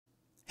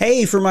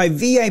Hey, for my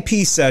VIP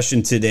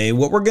session today,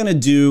 what we're going to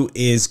do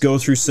is go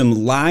through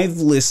some live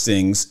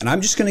listings, and I'm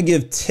just going to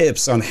give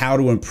tips on how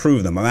to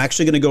improve them. I'm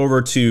actually going to go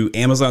over to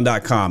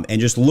Amazon.com and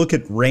just look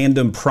at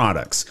random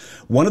products.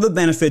 One of the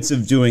benefits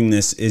of doing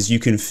this is you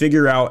can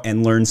figure out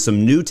and learn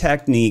some new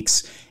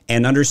techniques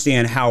and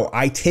understand how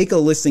I take a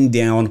listing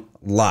down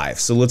live.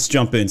 So let's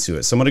jump into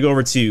it. So I'm going to go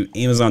over to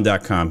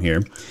Amazon.com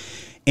here,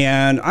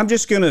 and I'm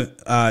just going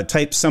to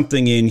type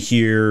something in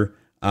here,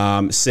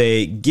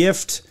 say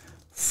gift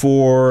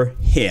for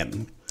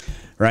him,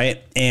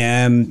 right?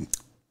 And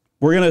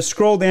we're going to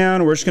scroll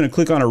down. We're just going to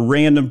click on a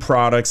random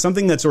product,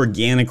 something that's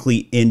organically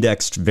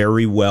indexed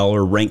very well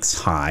or ranks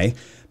high.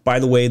 By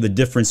the way, the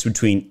difference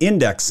between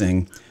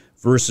indexing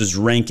versus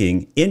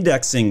ranking,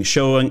 indexing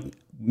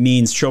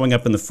means showing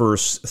up in the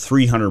first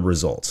 300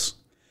 results.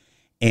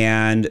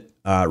 And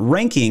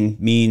ranking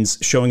means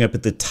showing up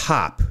at the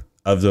top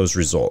of those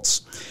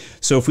results.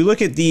 So if we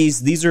look at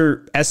these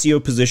are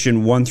SEO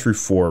position 1 through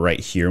 4 right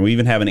here. And we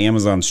even have an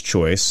Amazon's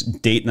Choice,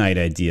 date night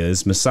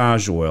ideas,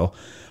 massage oil,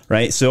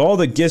 right? So all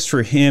the gifts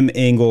for him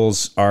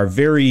angles are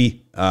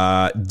very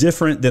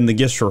different than the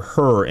gifts for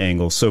her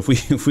angles. So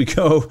if we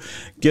go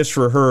gifts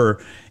for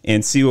her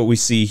and see what we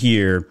see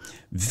here,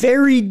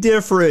 very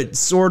different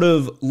sort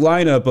of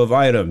lineup of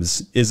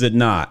items, is it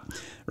not?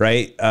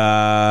 Right?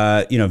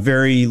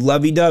 Very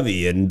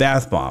lovey-dovey and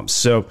bath bombs.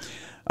 So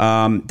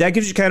that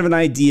gives you kind of an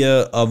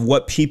idea of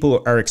what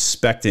people are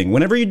expecting.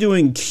 Whenever you're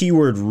doing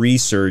keyword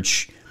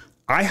research,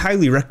 I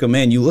highly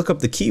recommend you look up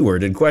the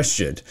keyword in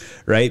question,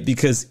 right?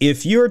 Because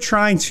if you're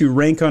trying to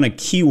rank on a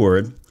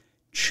keyword,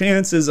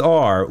 chances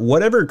are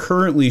whatever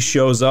currently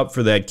shows up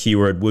for that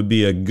keyword would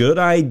be a good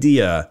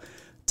idea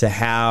to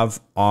have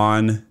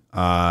on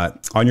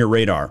your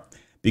radar.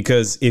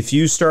 Because if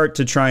you start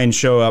to try and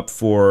show up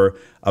for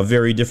a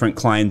very different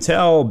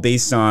clientele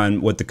based on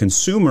what the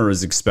consumer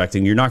is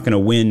expecting, you're not going to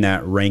win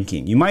that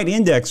ranking. You might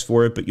index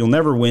for it, but you'll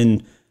never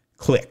win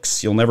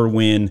clicks. You'll never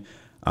win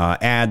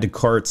add to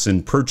carts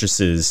and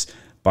purchases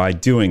by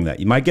doing that.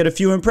 You might get a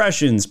few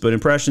impressions, but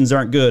impressions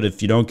aren't good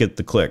if you don't get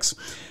the clicks.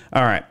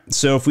 All right,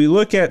 so if we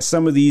look at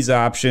some of these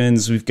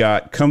options, we've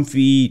got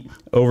comfy,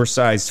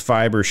 oversized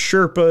fiber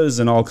Sherpas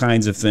and all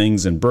kinds of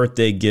things and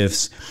birthday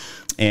gifts.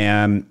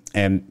 And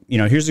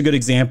here's a good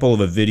example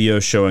of a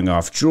video showing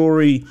off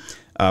jewelry.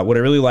 What I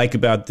really like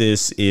about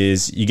this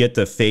is you get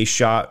the face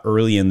shot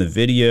early in the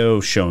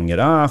video showing it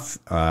off.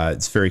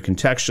 It's very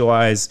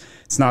contextualized.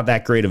 It's not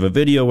that great of a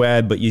video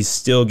ad, but you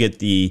still get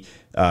the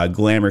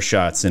glamour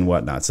shots and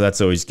whatnot. So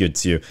that's always good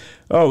too.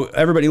 Oh,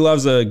 everybody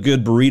loves a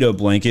good burrito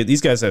blanket.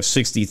 These guys have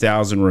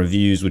 60,000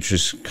 reviews, which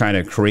is kind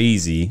of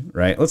crazy,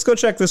 right? Let's go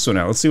check this one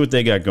out. Let's see what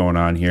they got going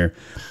on here.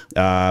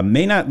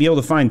 May not be able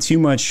to find too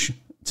much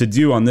to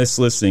do on this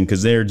listing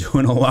because they're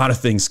doing a lot of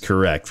things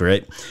correct,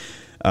 right?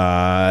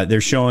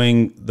 They're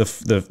showing the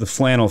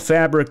flannel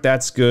fabric.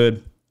 That's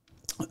good.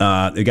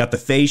 They got the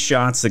face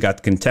shots. They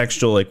got the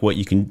contextual, like what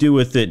you can do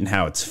with it and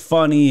how it's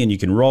funny and you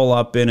can roll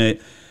up in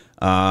it.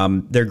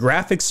 Their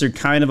graphics are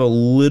kind of a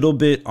little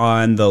bit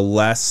on the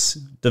less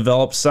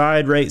developed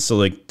side, right? So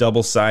like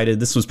double-sided.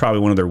 This was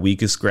probably one of their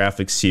weakest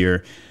graphics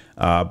here.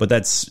 But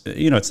that's,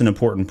 it's an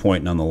important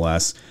point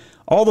nonetheless.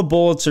 All the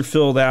bullets are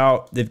filled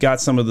out. They've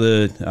got some of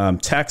the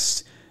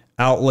text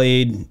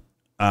outlaid.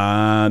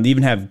 They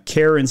even have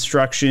care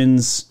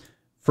instructions.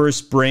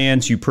 First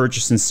brand to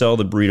purchase and sell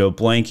the burrito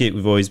blanket.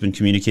 We've always been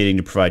communicating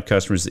to provide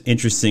customers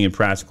interesting and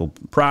practical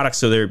products.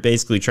 So they're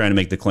basically trying to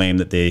make the claim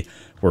that they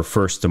were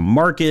first to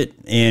market,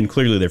 and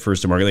clearly they're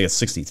first to market. They got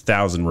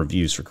 60,000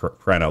 reviews for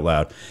crying out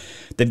loud.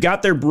 They've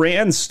got their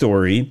brand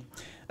story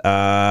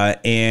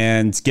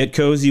and get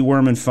cozy,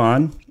 warm, and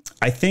fun.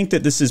 I think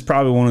that this is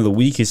probably one of the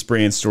weakest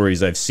brand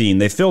stories I've seen.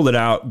 They filled it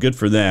out, good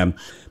for them,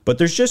 but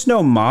there's just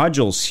no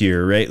modules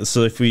here, right?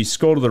 So if we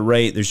scroll to the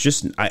right, there's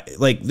just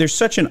there's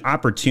such an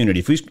opportunity.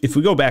 If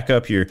we go back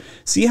up here,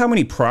 see how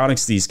many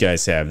products these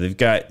guys have. They've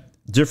got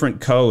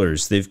different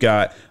colors. They've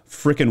got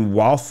freaking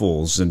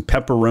waffles and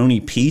pepperoni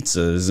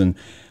pizzas, and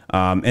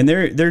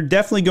they're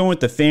definitely going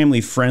with the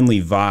family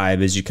friendly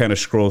vibe as you kind of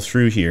scroll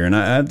through here, and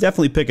I'm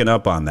definitely picking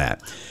up on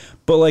that.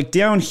 But like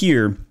down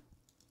here,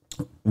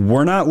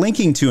 we're not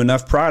linking to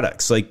enough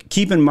products. Like,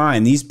 keep in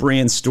mind, these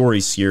brand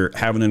stories here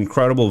have an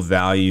incredible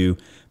value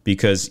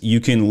because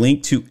you can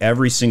link to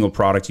every single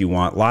product you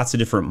want, lots of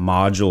different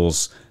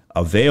modules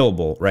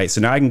available, right?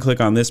 So now I can click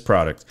on this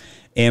product.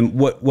 And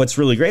what's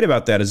really great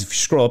about that is if you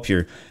scroll up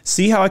here,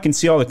 see how I can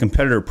see all the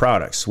competitor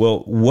products.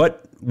 Well,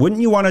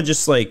 wouldn't you want to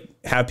just like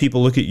have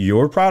people look at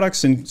your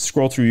products and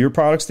scroll through your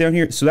products down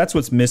here? So that's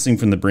what's missing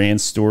from the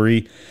brand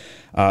story.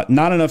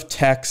 Not enough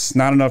text,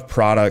 not enough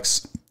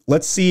products.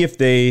 Let's see if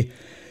they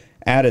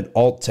added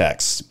alt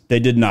text. They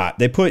did not.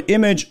 They put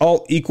image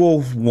alt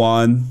equal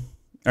 1.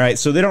 All right,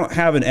 so they don't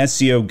have an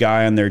SEO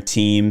guy on their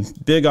team.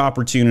 Big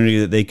opportunity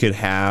that they could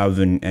have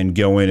and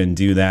go in and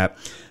do that.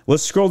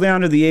 Let's scroll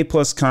down to the A+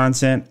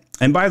 content.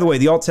 And by the way,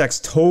 the alt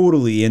text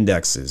totally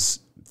indexes.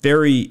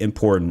 Very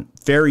important,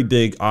 very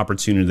big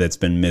opportunity that's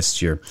been missed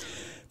here.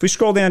 If we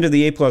scroll down to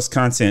the A plus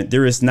content,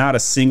 there is not a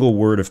single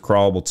word of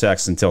crawlable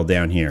text until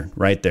down here,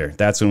 right there.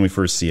 That's when we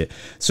first see it.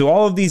 So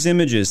all of these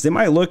images, they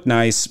might look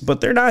nice,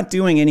 but they're not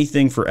doing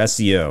anything for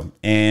SEO.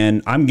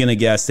 And I'm going to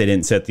guess they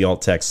didn't set the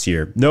alt text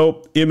here.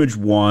 Nope, image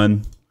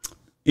one.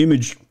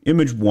 Image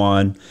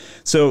one.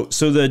 So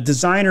the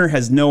designer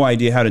has no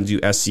idea how to do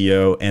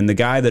SEO, and the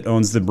guy that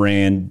owns the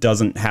brand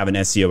doesn't have an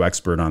SEO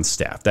expert on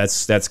staff.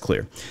 That's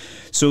clear.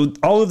 So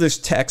all of this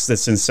text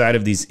that's inside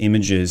of these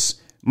images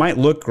might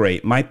look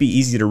great, might be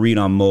easy to read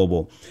on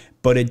mobile,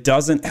 but it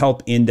doesn't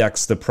help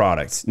index the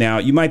product. Now,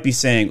 you might be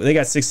saying, they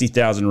got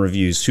 60,000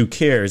 reviews. Who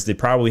cares? They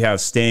probably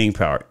have staying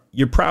power.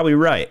 You're probably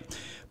right.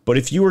 But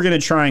if you were going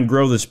to try and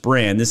grow this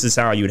brand, this is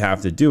how you'd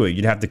have to do it.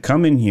 You'd have to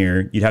come in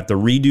here, you'd have to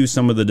redo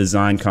some of the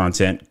design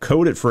content,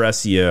 code it for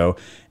SEO,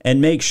 and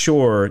make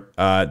sure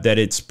that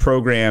it's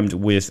programmed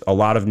with a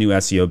lot of new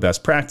SEO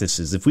best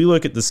practices. If we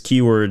look at this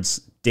keywords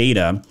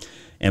data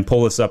and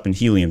pull this up in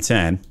Helium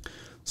 10,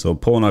 so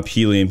pulling up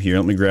Helium here,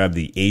 let me grab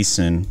the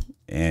ASIN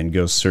and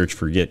go search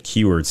for get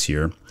keywords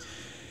here.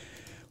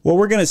 What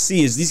we're going to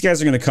see is these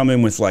guys are going to come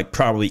in with like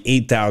probably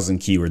 8,000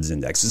 keywords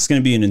index. It's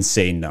going to be an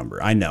insane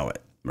number. I know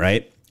it,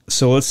 right?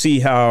 So let's see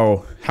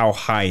how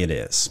high it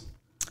is.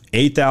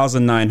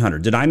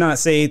 8,900. Did I not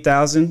say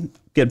 8,000?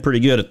 Getting pretty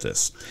good at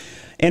this.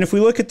 And if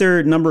we look at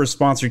their number of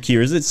sponsored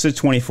keywords, it's at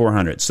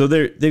 2,400. So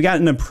they've got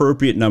an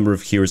appropriate number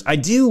of keywords. I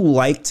do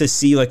like to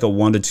see like a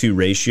 1-to-2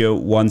 ratio,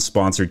 1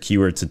 sponsored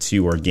keyword to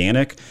 2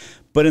 organic.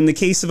 But in the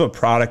case of a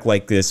product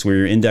like this, where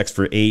you're indexed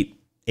for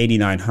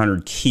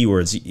 8,900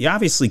 keywords, you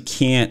obviously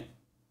can't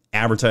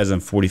advertise on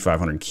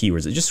 4,500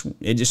 keywords.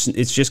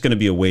 It's just going to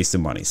be a waste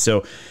of money.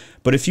 So,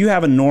 but if you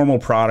have a normal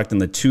product in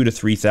the 2,000 to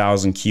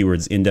 3,000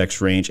 keywords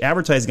index range,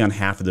 advertising on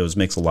half of those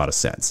makes a lot of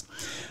sense.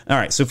 All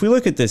right, so if we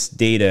look at this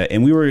data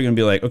and we were going to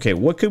be like, okay,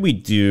 what could we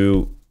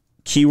do?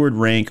 Keyword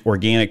rank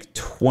organic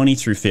 20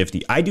 through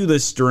 50. I do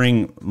this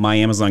during my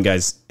Amazon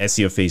Guys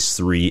SEO Phase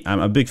 3. I'm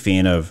a big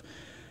fan of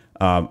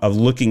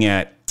looking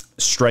at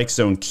strike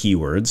zone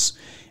keywords.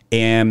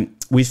 And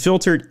we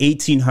filtered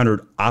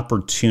 1,800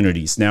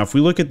 opportunities. Now, if we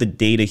look at the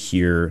data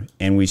here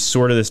and we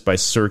sorted this by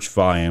search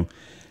volume,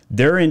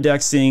 they're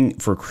indexing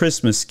for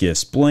Christmas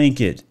gifts,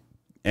 blanket,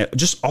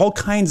 just all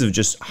kinds of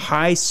just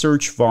high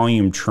search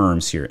volume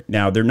terms here.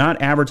 Now, they're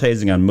not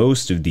advertising on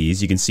most of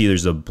these. You can see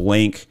there's a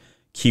blank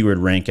keyword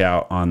rank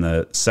out on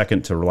the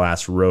second to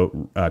last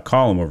row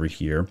column over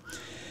here.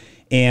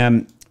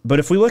 But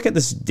if we look at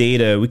this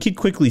data, we could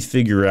quickly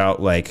figure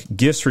out like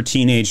gifts for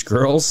teenage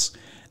girls.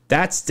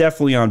 That's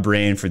definitely on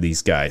brand for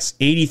these guys.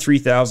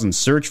 83,000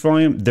 search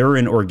volume. They're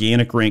in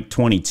organic rank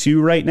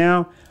 22 right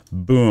now.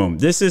 Boom.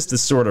 This is the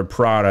sort of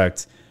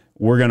product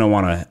we're going to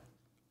want to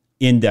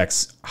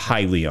index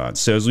highly on.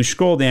 So as we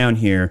scroll down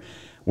here,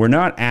 we're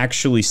not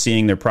actually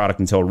seeing their product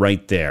until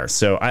right there.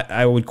 So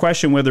I would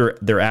question whether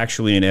they're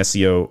actually in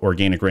SEO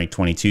organic rank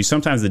 22.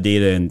 Sometimes the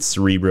data in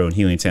Cerebro and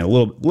Helium 10 a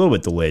little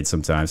bit delayed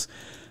sometimes.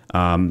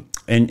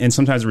 And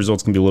sometimes the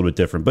results can be a little bit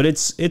different, but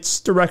it's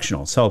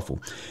directional. It's helpful.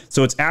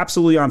 So it's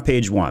absolutely on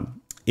page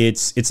 1.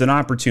 It's an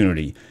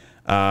opportunity.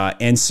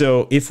 And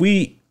so if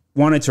we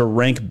wanted to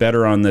rank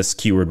better on this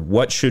keyword,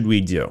 what should we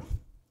do?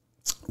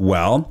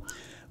 Well,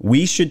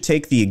 we should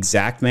take the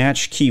exact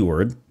match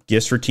keyword,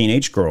 gifts for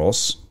teenage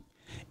girls,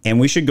 and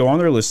we should go on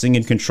their listing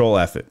and control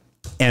F it.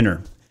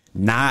 Enter.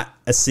 Not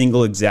a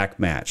single exact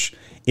match.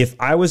 If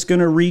I was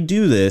going to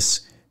redo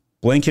this,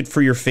 blanket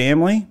for your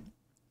family,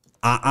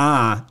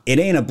 it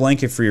ain't a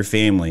blanket for your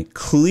family.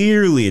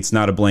 Clearly, it's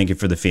not a blanket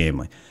for the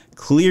family.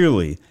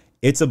 Clearly,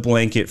 it's a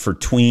blanket for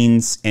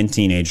tweens and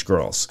teenage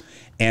girls.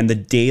 And the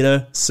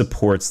data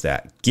supports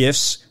that.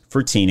 Gifts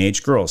for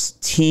teenage girls.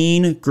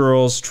 Teen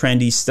girls,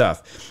 trendy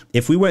stuff.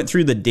 If we went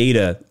through the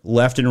data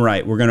left and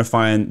right, we're going to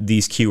find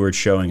these keywords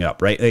showing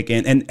up, right? Like,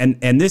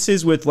 and this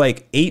is with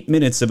like 8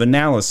 minutes of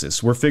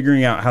analysis. We're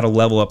figuring out how to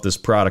level up this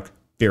product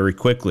very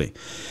quickly.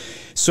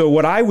 So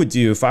what I would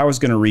do if I was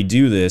going to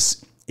redo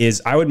this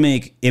is I would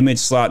make image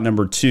slot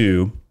number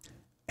 2,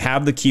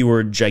 have the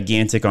keyword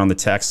gigantic on the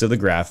text of the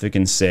graphic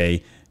and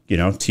say,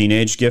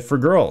 teenage gift for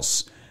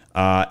girls.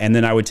 And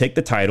then I would take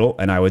the title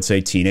and I would say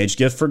teenage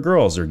gift for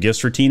girls or gifts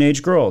for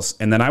teenage girls.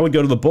 And then I would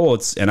go to the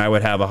bullets and I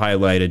would have a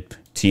highlighted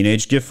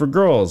teenage gift for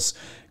girls,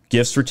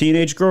 gifts for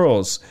teenage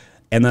girls.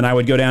 And then I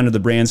would go down to the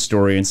brand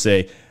story and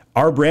say,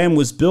 our brand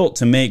was built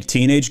to make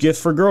teenage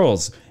gifts for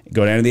girls.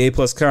 Go down to the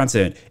A+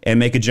 content and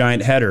make a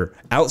giant header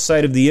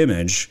outside of the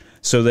image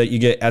so that you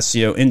get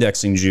SEO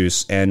indexing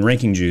juice and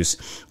ranking juice,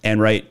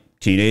 and write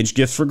teenage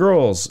gifts for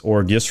girls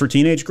or gifts for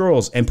teenage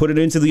girls and put it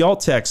into the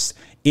alt text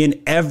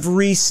in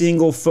every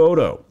single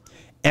photo.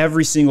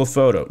 Every single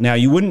photo. Now,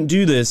 you wouldn't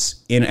do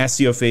this in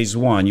SEO phase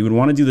 1. You would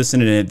want to do this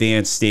in an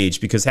advanced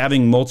stage because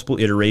having multiple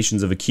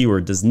iterations of a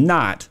keyword does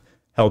not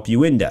help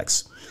you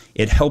index.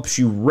 It helps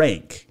you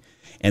rank.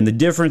 And the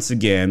difference,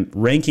 again,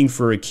 ranking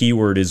for a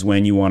keyword is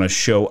when you want to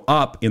show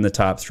up in the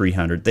top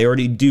 300. They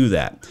already do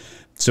that.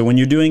 So when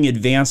you're doing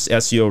advanced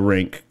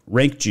SEO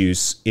rank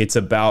juice, it's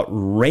about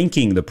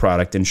ranking the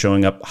product and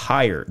showing up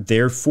higher.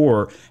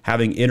 Therefore,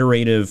 having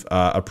iterative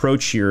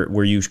approach here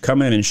where you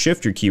come in and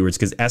shift your keywords,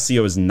 because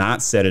SEO is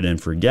not set it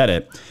and forget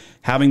it.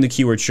 Having the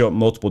keyword show up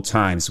multiple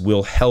times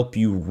will help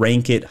you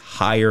rank it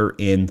higher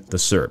in the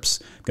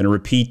SERPs. I'm going to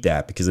repeat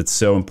that because it's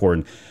so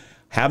important.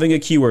 Having a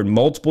keyword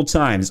multiple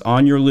times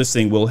on your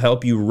listing will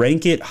help you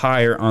rank it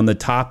higher on the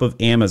top of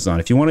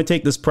Amazon. If you want to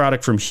take this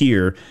product from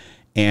here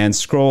and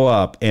scroll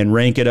up and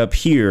rank it up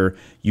here,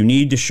 you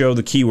need to show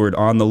the keyword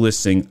on the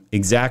listing,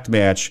 exact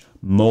match,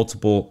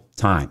 multiple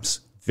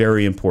times.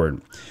 Very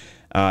important.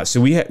 So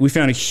we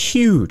found a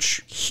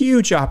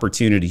huge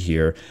opportunity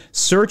here.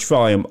 Search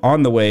volume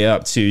on the way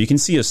up too. You can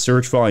see a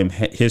search volume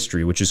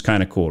history, which is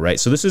kind of cool, right?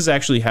 So this is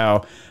actually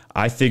how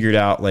I figured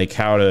out like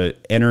how to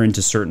enter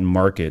into certain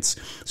markets.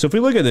 So if we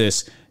look at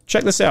this,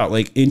 check this out.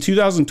 Like in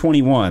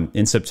 2021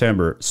 in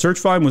September, search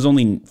volume was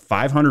only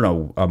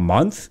 500 a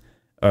month,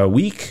 a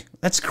week.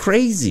 That's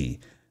crazy.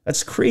 All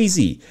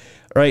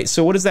right.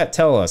 So what does that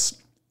tell us?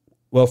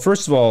 Well,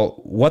 first of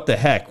all, what the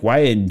heck? Why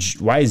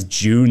is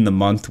June the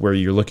month where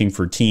you're looking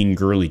for teen,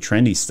 girly,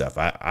 trendy stuff?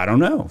 I don't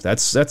know.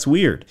 That's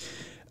weird.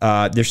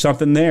 There's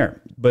something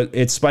there, but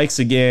it spikes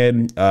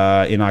again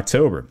in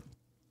October.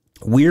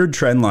 Weird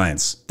trend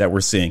lines that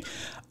we're seeing.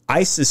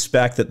 I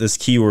suspect that this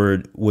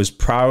keyword was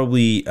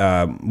probably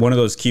one of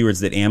those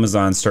keywords that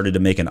Amazon started to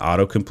make an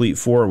autocomplete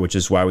for, which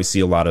is why we see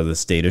a lot of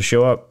this data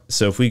show up.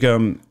 So if we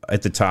come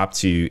at the top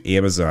to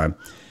Amazon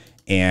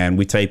and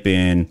we type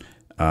in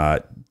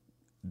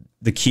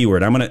the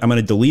keyword. I'm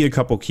gonna delete a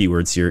couple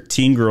keywords here.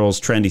 Teen girls,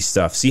 trendy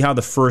stuff. See how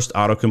the first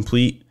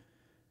autocomplete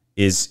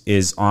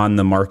is on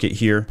the market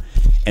here?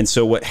 And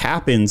so what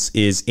happens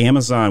is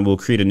Amazon will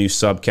create a new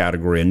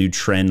subcategory, a new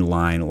trend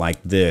line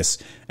like this,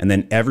 and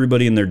then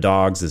everybody and their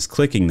dogs is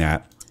clicking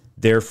that.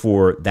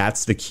 Therefore,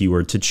 that's the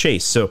keyword to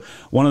chase. So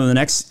one of the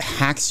next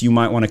hacks you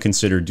might want to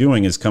consider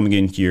doing is coming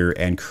in here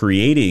and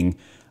creating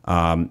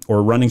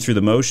or running through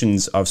the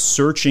motions of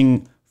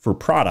searching for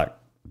product.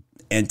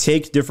 And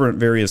take different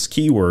various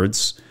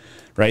keywords,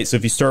 right? So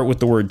if you start with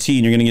the word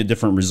teen, you're going to get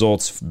different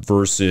results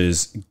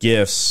versus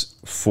gifts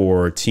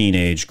for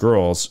teenage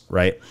girls,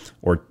 right?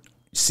 Or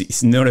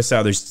notice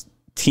how there's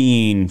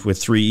teen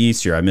with 3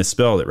 E's here. I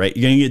misspelled it, right?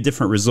 You're going to get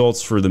different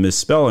results for the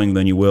misspelling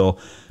than you will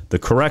the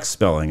correct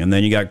spelling. And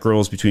then you got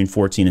girls between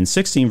 14 and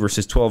 16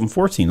 versus 12 and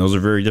 14. Those are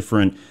very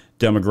different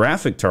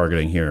demographic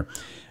targeting here.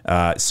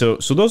 So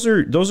those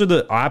are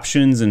the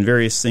options and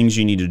various things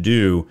you need to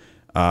do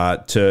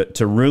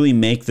to really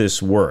make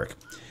this work.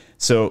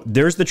 So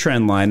there's the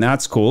trend line.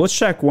 That's cool. Let's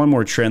check one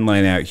more trend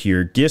line out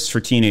here. Gifts for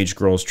teenage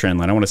girls trend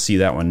line. I want to see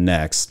that one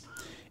next.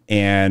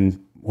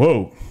 And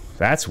whoa,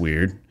 that's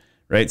weird,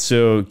 right?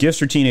 So gifts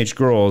for teenage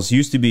girls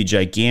used to be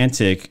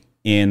gigantic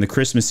in the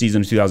Christmas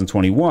season of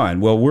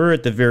 2021. Well, we're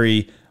at the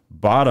very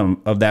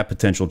bottom of that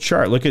potential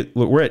chart. Look,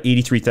 we're at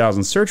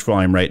 83,000 search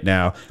volume right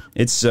now.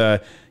 It's so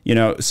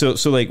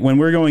like when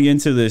we're going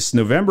into this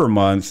November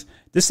month,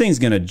 this thing's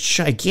going to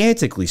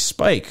gigantically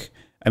spike.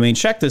 I mean,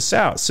 check this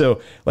out.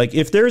 So like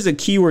if there's a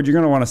keyword you're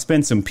going to want to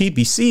spend some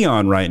PPC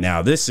on right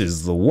now, this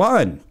is the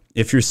one.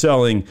 If you're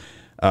selling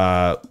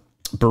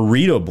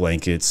burrito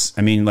blankets,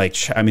 I mean,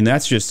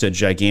 that's just a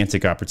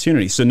gigantic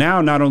opportunity. So now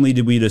not only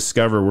did we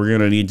discover we're going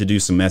to need to do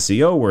some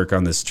SEO work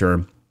on this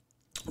term,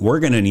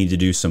 we're going to need to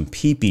do some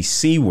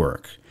PPC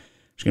work.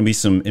 There's going to be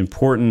some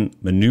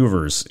important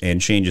maneuvers and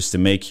changes to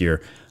make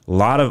here. A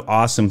lot of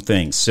awesome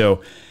things.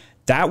 So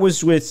that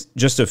was with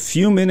just a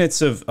few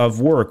minutes of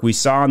work. We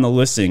saw on the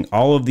listing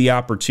all of the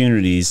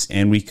opportunities,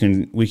 and we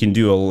can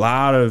do a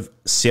lot of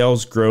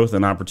sales growth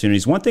and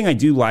opportunities. One thing I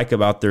do like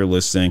about their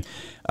listing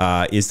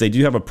is they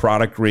do have a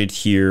product grid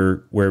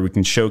here where we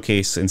can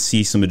showcase and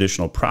see some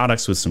additional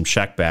products with some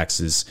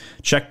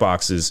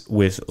checkboxes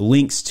with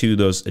links to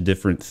those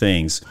different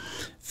things.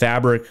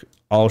 Fabric,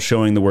 all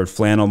showing the word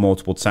flannel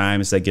multiple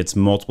times. That gets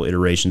multiple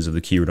iterations of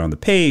the keyword on the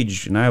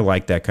page, and I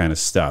like that kind of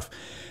stuff.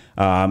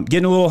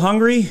 Getting a little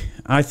hungry?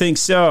 I think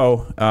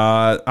so.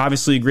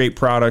 Obviously, great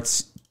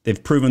products.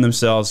 They've proven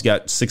themselves,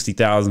 got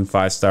 60,000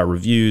 5-star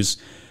reviews.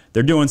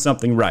 They're doing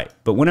something right.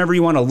 But whenever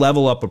you want to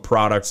level up a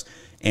product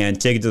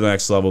and take it to the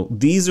next level,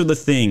 these are the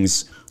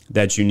things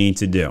that you need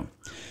to do.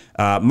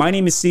 My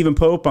name is Stephen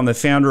Pope. I'm the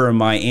founder of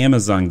My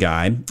Amazon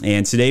Guy.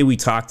 And today we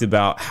talked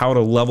about how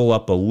to level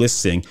up a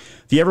listing.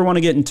 If you ever want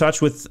to get in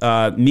touch with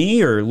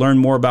me or learn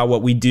more about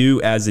what we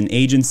do as an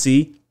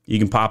agency, you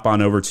can pop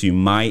on over to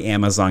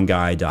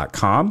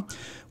myamazonguy.com.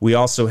 We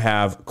also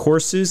have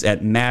courses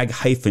at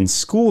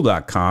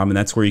mag-school.com, and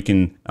that's where you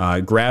can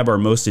grab our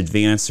most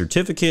advanced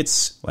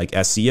certificates like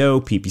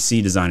SEO,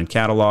 PPC, design and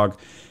catalog.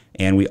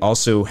 And we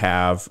also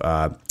have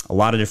a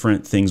lot of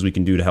different things we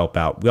can do to help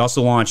out. We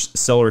also launched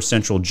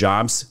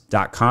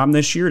sellercentraljobs.com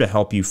this year to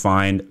help you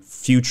find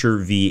future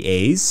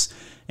VAs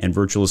and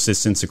virtual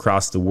assistants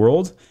across the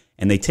world.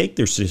 And they take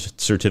their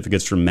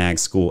certificates from Mag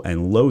School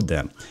and load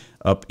them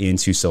up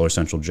into Seller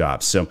Central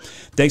Jobs. So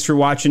thanks for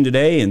watching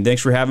today, and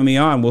thanks for having me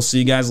on. We'll see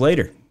you guys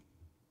later.